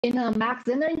In a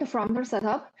Mach-Zehnder interferometer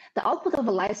setup, the output of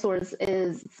a light source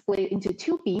is split into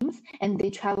two beams, and they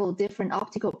travel different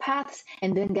optical paths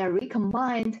and then get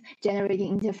recombined,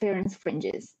 generating interference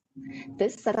fringes.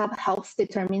 This setup helps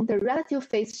determine the relative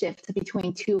phase shift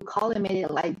between two collimated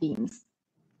light beams.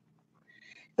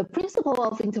 The principle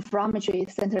of interferometry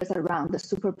centers around the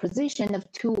superposition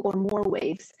of two or more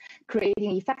waves,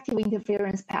 creating effective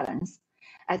interference patterns.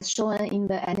 As shown in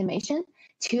the animation,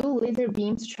 two laser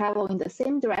beams travel in the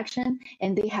same direction,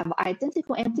 and they have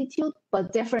identical amplitude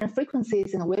but different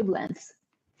frequencies and wavelengths.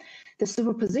 The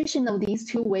superposition of these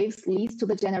two waves leads to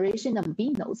the generation of B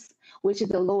nodes, which is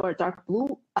the lower dark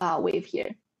blue wave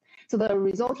here. So the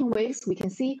resulting waves we can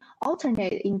see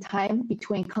alternate in time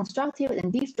between constructive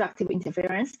and destructive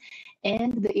interference,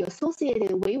 and the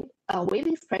associated wave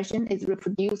expression is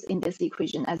reproduced in this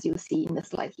equation as you see in the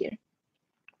slide here.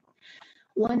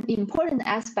 One important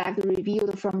aspect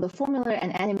revealed from the formula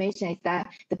and animation is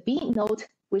that the B node,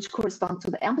 which corresponds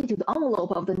to the amplitude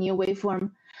envelope of the new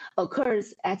waveform,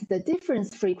 occurs at the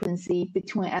difference frequency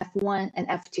between F1 and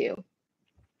F2.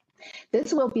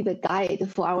 This will be the guide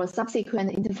for our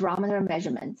subsequent interferometer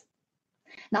measurements.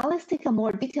 Now let's take a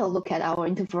more detailed look at our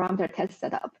interferometer test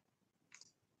setup.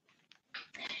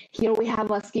 Here we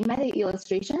have a schematic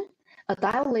illustration. A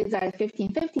diode laser at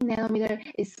 1550 nanometer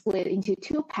is split into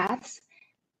two paths.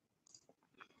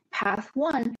 Path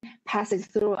 1 passes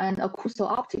through an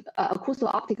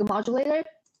acousto-optical modulator,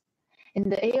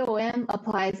 and the AOM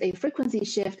applies a frequency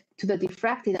shift to the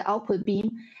diffracted output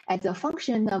beam as a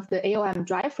function of the AOM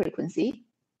drive frequency,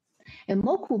 and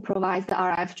Moku provides the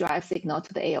RF drive signal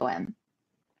to the AOM.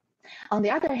 On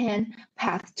the other hand,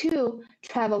 path 2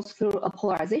 travels through a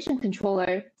polarization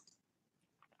controller,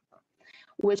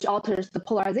 which alters the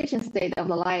polarization state of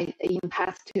the light in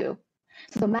path 2.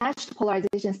 So the matched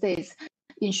polarization states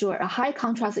ensure a high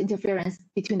contrast interference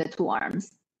between the two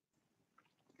arms.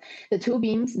 The two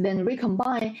beams then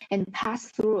recombine and pass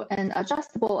through an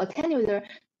adjustable attenuator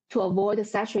to avoid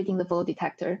saturating the flow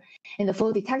detector. And the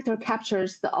flow detector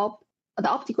captures the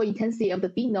optical intensity of the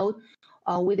B node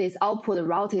with its output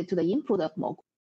routed to the input of Moku.